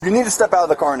You need to step out of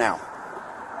the car now.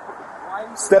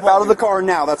 Step out of the car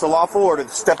now. That's a lawful order.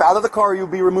 Step out of the car, you'll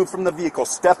be removed from the vehicle.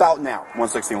 Step out now.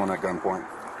 161 at gunpoint.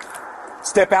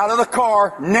 Step out of the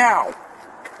car now.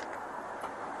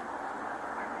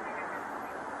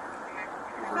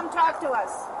 Come talk to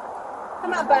us.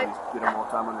 Come on, bud. Get them all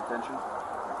time on detention.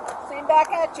 Same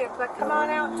back at you, but come on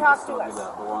out and talk to us.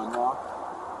 That door unlocked,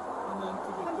 and then to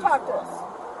get Come this talk to door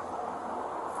us.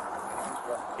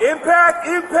 Impact,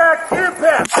 impact,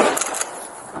 impact!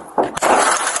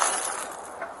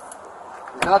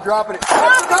 He's not dropping it.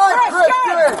 Drop the knife,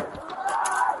 Christian!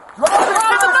 Drop it!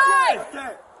 Drop the knife!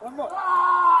 Okay, one more.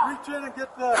 Reach in and get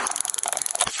the...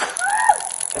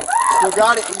 Still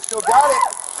got it. He still got it.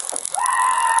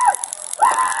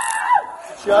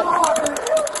 Shut.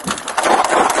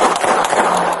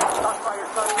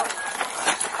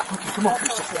 Come on,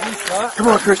 Christian. Come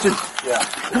on, Christian. Yeah.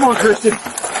 Come on, Christian.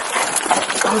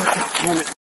 Damn it.